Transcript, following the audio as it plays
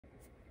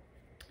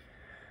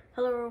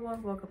Hello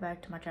everyone, welcome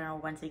back to my channel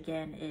once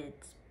again.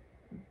 It's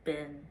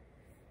been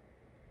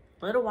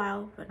a little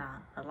while, but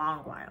not a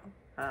long while.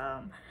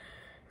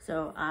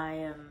 So I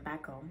am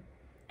back home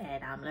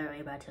and I'm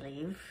literally about to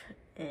leave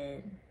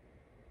in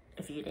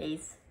a few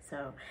days.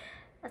 So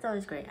that's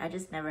always great. I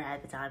just never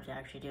had the time to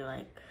actually do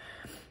like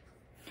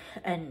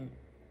an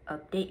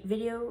update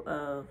video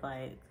of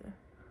like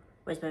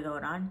what's been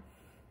going on.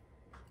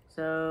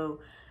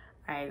 So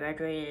I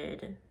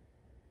graduated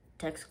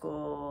tech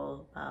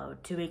school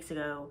about 2 weeks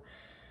ago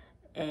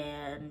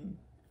and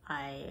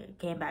I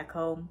came back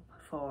home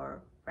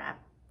for RAP,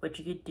 which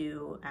you could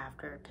do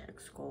after tech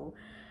school.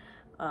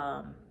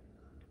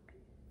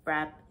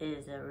 RAP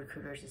is a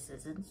recruiter's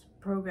assistance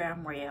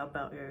program where you help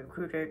out your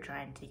recruiter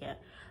trying to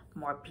get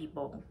more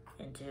people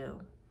into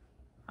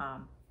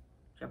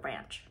your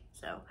branch.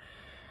 So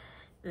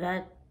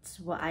that's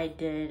what I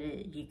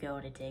did. You go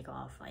to take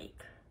off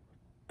like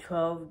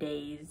 12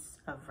 days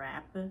of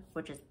RAP,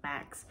 which is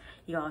max.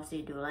 You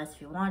obviously do less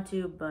if you want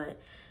to,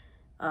 but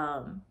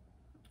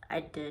I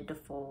did the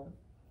full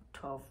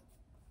 12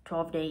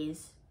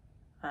 days.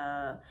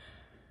 That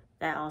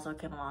also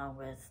came along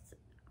with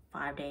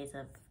 5 days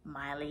of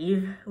my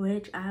leave,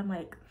 which I'm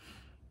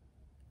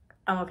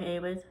okay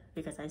with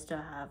because I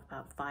still have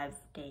about 5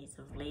 days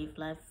of leave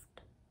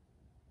left.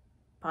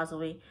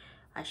 Possibly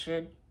I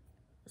should,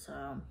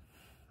 so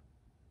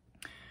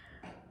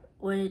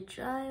which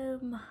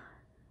I'm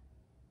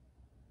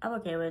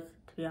okay with,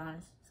 to be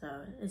honest.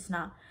 So it's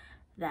not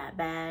that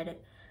bad.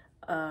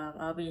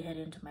 I'll be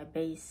heading to my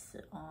base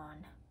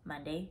on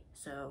Monday,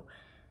 so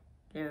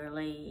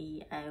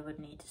literally I would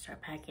need to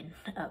start packing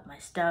up my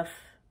stuff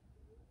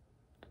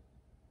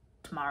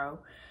tomorrow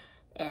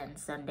and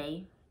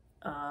Sunday.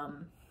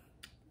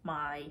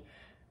 My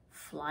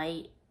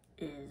flight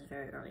is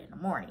very early in the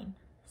morning,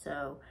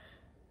 so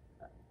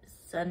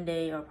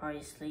Sunday I'll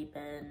probably sleep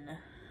in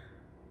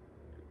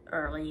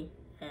early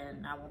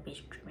and I won't be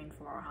streaming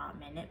for a hot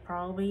minute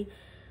probably.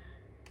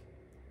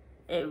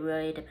 It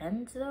really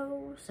depends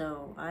though,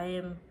 so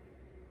I'm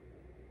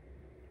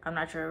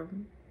not sure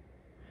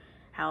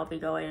how I'll be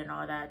going and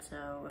all that,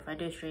 so if I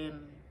do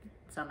stream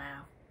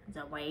somehow,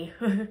 some way,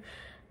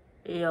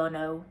 you'll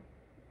know.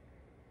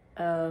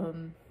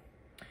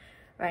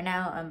 Right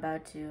now I'm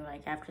about to,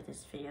 like, after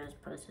this video is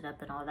posted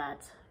up and all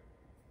that,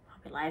 I'll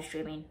be live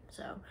streaming,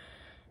 so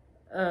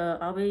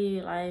I'll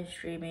be live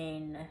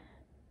streaming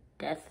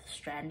Death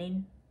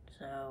Stranding,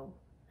 so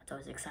that's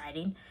always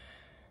exciting.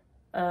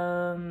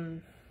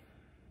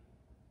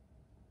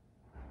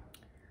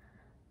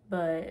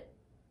 But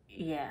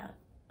yeah,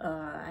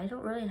 I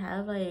don't really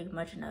have like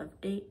much an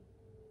update,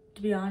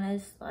 to be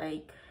honest.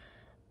 Like,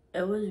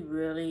 it was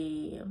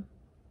really,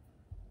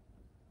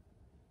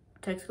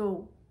 tech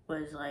school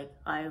was like,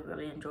 I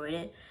really enjoyed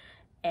it,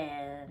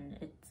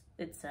 and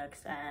it sucks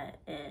that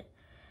it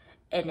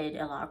ended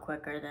a lot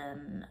quicker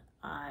than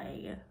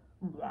I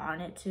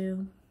wanted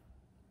to,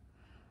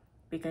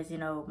 because, you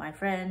know, my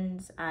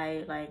friends,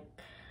 I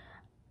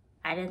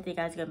didn't think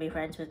I was gonna be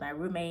friends with my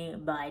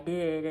roommate, but I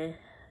did,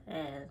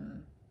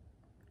 and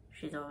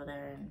she's over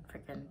there in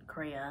freaking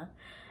Korea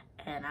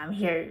and I'm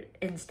here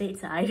in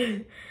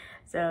stateside.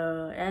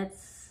 So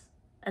that's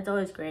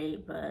always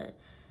great, but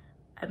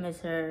I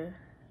miss her.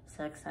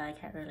 Sucks that I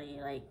can't really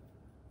like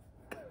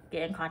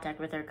get in contact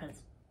with her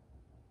because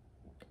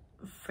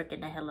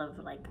freaking a hell of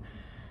like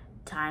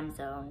time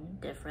zone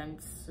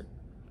difference.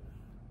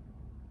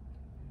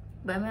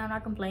 But I mean, I'm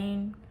not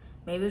complaining.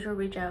 Maybe she'll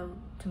reach out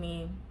to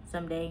me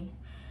someday.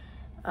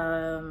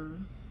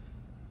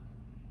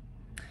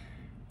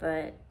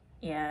 But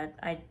yeah,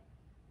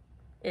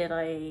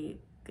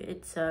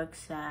 it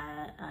sucks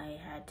that I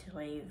had to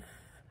leave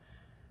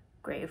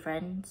great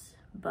friends,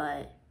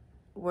 but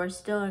we're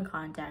still in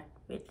contact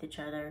with each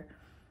other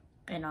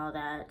and all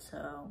that,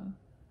 so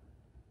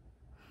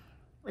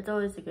it's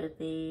always a good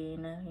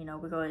thing. You know,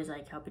 we can always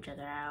like help each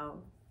other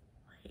out,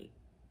 like,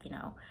 you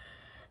know,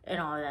 and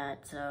all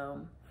that.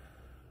 So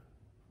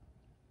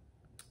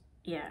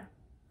yeah.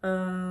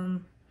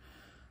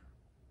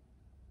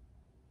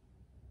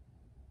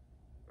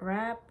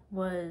 RAP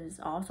was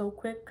also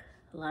quick,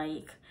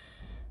 like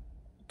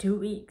 2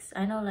 weeks.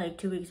 I know like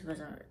 2 weeks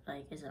isn't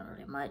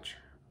really much,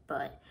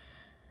 but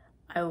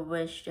I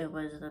wished it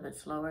was a little bit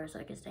slower so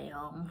I could stay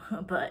home.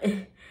 But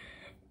in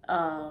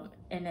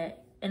a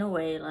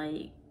way,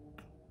 like,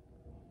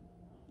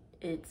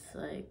 it's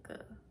like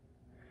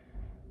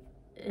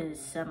a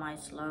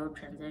semi-slow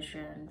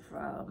transition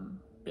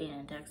from being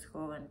in tech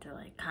school into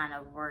like kind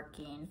of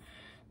working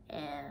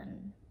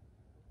and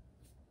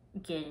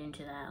getting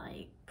into that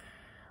like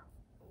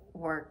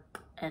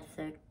work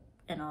ethic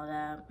and all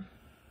that.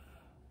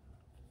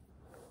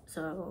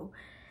 So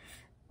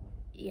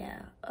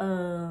yeah,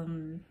 I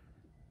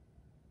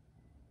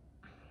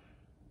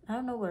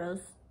don't know what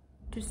else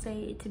to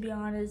say, to be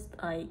honest.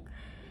 Like,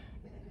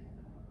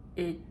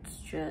 it's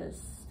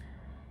just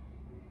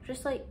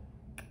like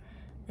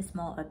a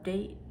small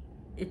update.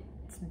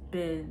 It's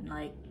been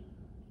like,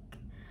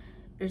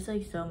 there's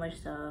like so much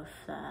stuff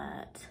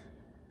that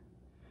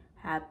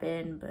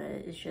happened, but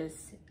it's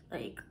just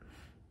like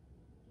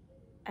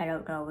I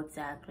don't know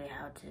exactly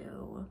how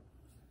to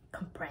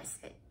compress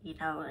it, you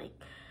know, like,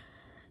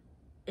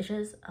 it's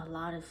just a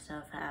lot of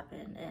stuff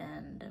happened,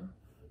 and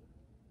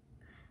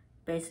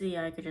basically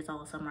I could just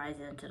all summarize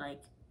it into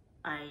like,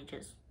 I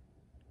just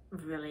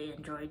really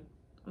enjoyed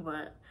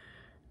what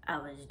I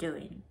was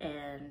doing,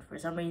 and for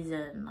some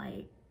reason,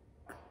 like,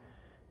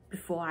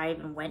 before I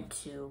even went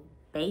to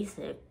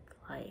basic,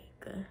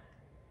 like,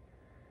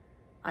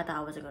 I thought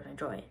I wasn't gonna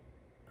enjoy it,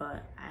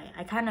 but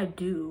I kind of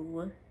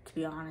do, to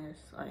be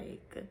honest.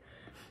 Like,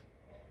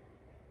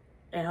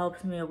 it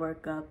helps me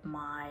work up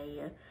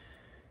my,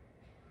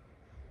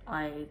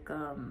 like,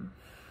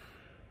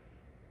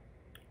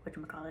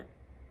 whatchamacallit,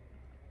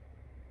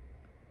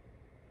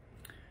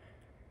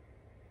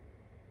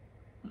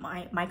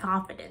 my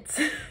confidence.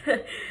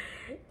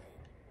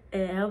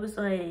 It helps,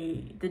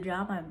 like, the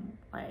job I'm,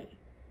 like,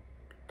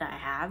 that I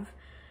have,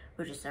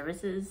 which is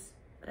services,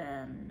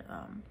 and,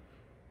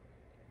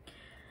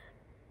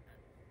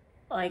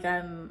 like,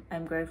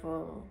 I'm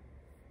grateful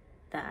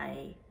that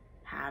I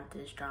have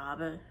this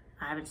job.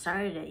 I haven't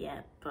started it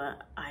yet,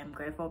 but I'm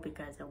grateful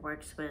because it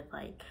works with,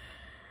 like,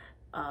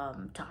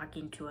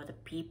 talking to other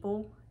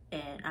people,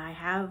 and I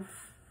have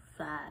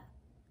that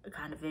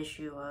kind of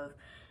issue of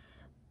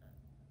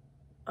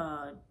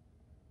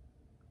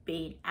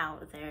being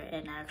out there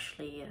and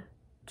actually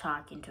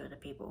talking to other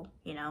people,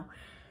 you know.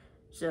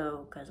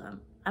 So because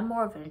I'm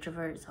more of an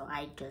introvert, so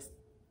I just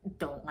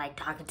don't like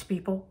talking to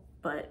people.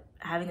 But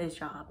having this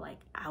job, like,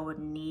 I would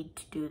need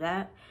to do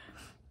that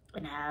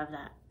and have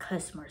that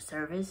customer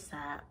service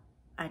that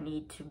I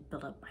need to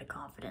build up my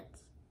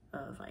confidence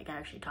of, like,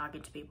 actually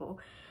talking to people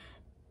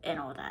and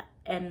all that.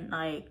 And,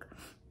 like,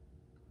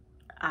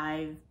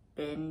 I've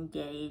been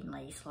getting,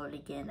 like,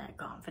 slowly getting that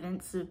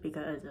confidence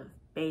because of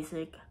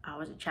basic. I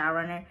was a chow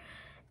runner,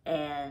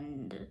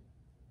 and,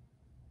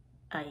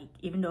 like,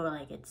 even though,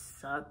 like, it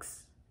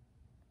sucks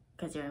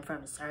because you're in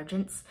front of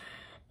sergeants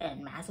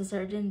and master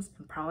sergeants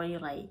and probably,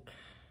 like,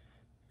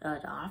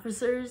 the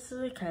officers,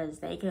 because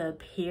they could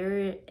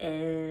appear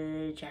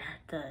in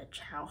the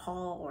chow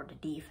hall or the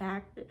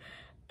DFAC,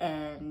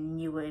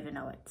 and you wouldn't even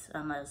know it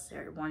unless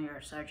one of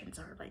your sergeants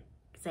are, like,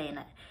 saying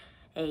that,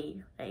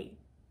 hey, like,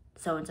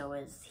 so-and-so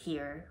is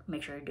here,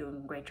 make sure you're doing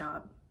a great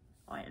job,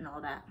 and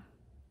all that.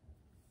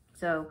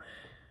 So,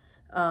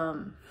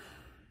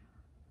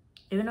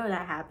 even though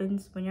that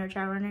happens when you're a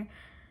chow runner,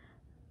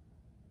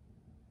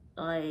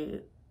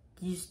 like,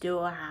 you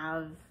still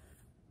have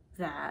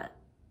that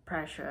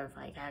pressure of,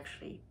 like,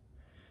 actually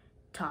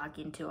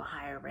talking to a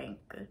higher rank.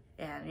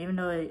 And even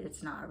though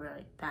it's not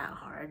really that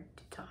hard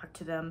to talk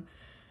to them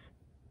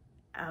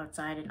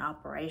outside and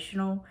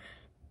operational,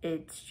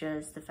 it's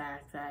just the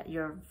fact that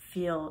you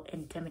feel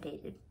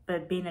intimidated.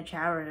 But being a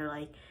chow runner,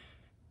 like,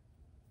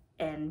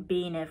 and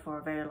being it for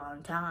a very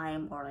long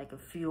time, or like a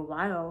few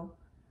while,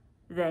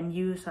 then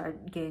you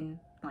start getting,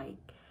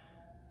 like,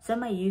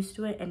 semi used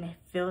to it and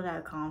feel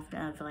that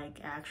confident of, like,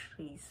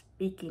 actually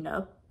speaking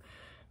up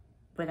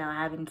without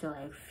having to,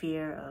 like,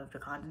 fear of the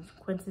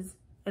consequences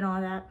and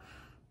all that.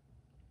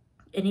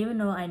 And even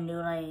though I knew,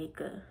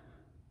 like,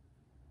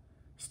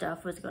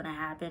 stuff was gonna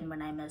happen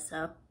when I mess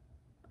up,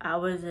 I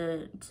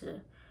wasn't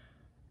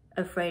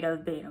afraid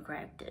of being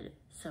corrected.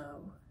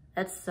 So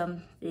that's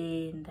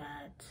something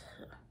that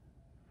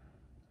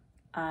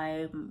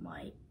I'm,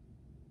 like,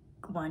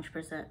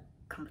 100%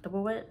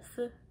 comfortable with,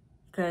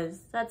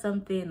 because that's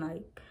something,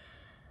 like,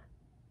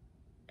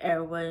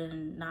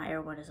 not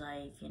everyone is,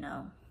 like, you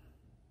know,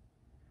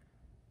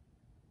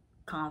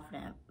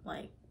 confident,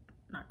 like,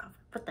 not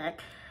confident, what the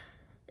heck,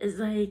 it's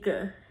like,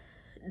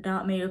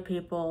 not many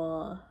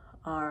people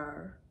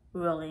are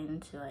willing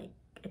to, like,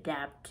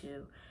 adapt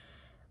to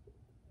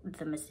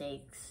the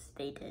mistakes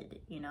they did,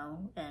 you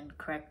know, and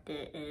correct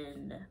it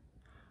in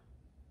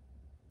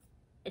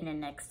the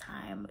next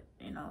time,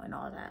 you know, and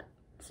all that.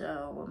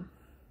 So,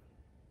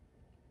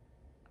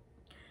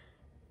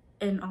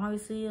 and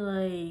obviously,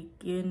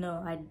 like, you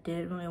know, I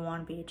didn't really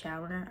want to be a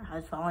chow runner. I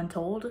was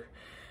voluntold.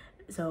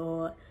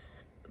 So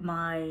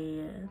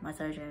my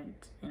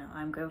sergeant, you know,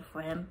 I'm grateful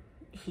for him.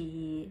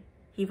 He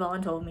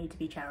voluntold me to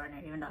be chow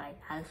runner, even though I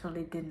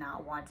actually did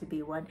not want to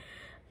be one.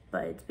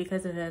 But it's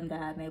because of him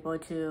that I'm able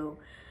to,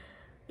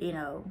 you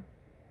know,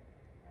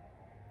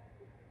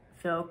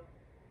 feel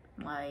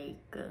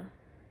like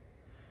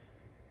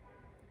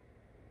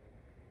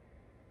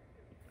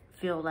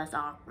feel less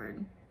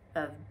awkward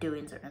of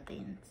doing certain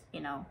things, you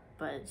know.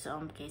 But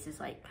some cases,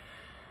 like,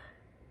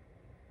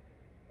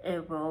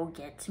 it will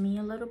get to me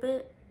a little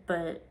bit,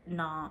 but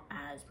not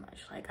as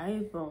much. Like,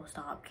 I will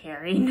stop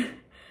caring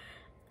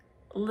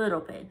a little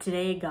bit.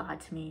 Today it got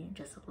to me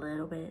just a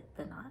little bit,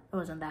 but it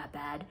wasn't that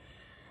bad.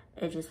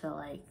 It just felt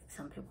like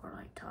some people were,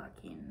 like,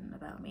 talking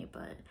about me,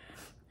 but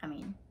I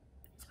mean,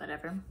 it's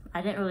whatever.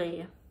 I didn't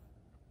really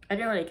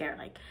care.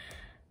 Like,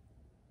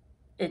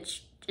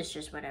 it's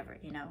just whatever,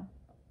 you know.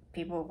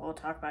 People will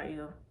talk about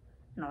you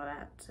and all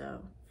that, so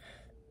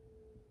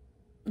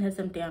that's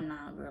something I'm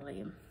not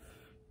really,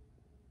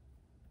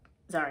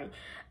 sorry,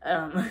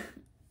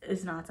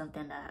 it's not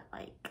something that,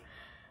 like,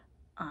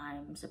 I'm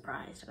I'm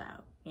surprised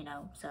about, you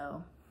know,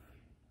 so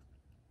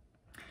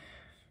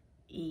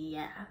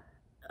yeah.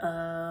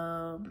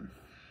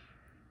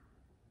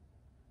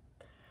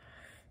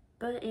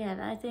 But yeah,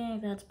 I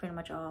think that's pretty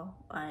much all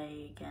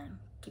I can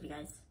give you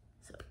guys.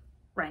 So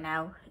right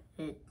now,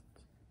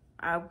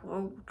 I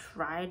will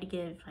try to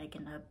give like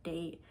an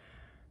update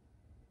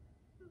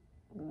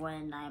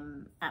when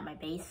I'm at my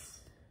base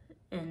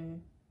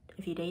in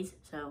a few days.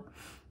 So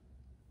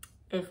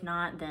if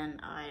not,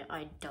 then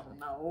I don't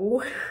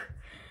know.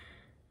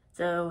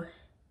 So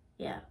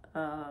yeah,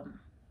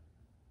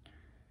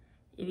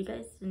 if you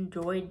guys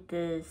enjoyed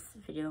this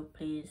video,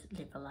 please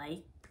leave a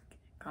like,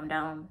 comment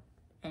down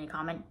any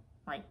comment,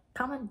 like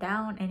comment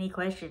down any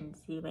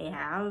questions you may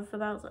have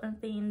about certain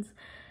things,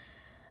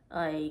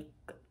 like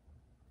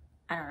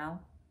I don't know,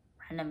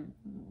 random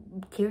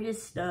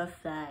curious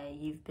stuff that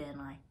you've been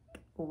like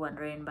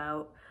wondering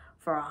about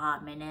for a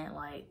hot minute,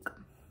 like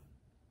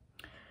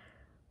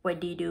what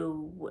do you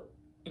do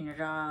in your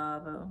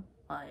job,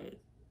 like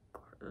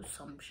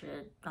some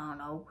shit, I don't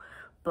know,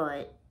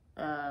 but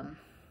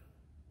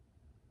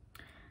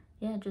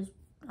yeah, just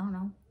I don't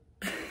know.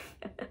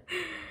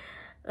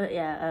 But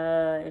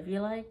yeah, if you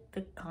like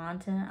the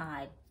content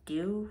I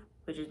do,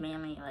 which is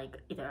mainly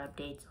like either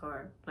updates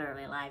or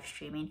literally live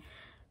streaming,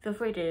 feel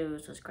free to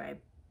subscribe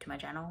to my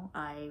channel.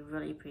 I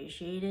really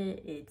appreciate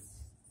it.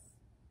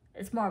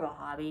 It's more of a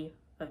hobby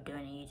of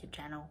doing a YouTube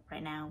channel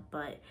right now,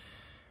 but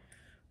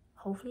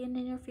hopefully in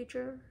the near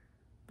future.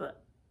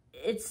 But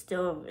it's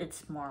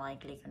more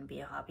likely gonna be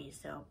a hobby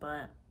still,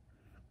 but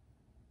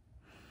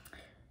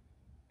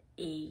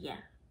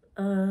yeah.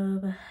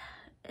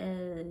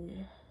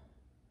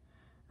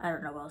 I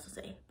don't know what else to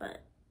say,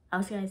 but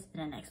I'll see you guys in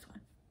the next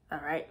one. All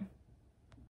right.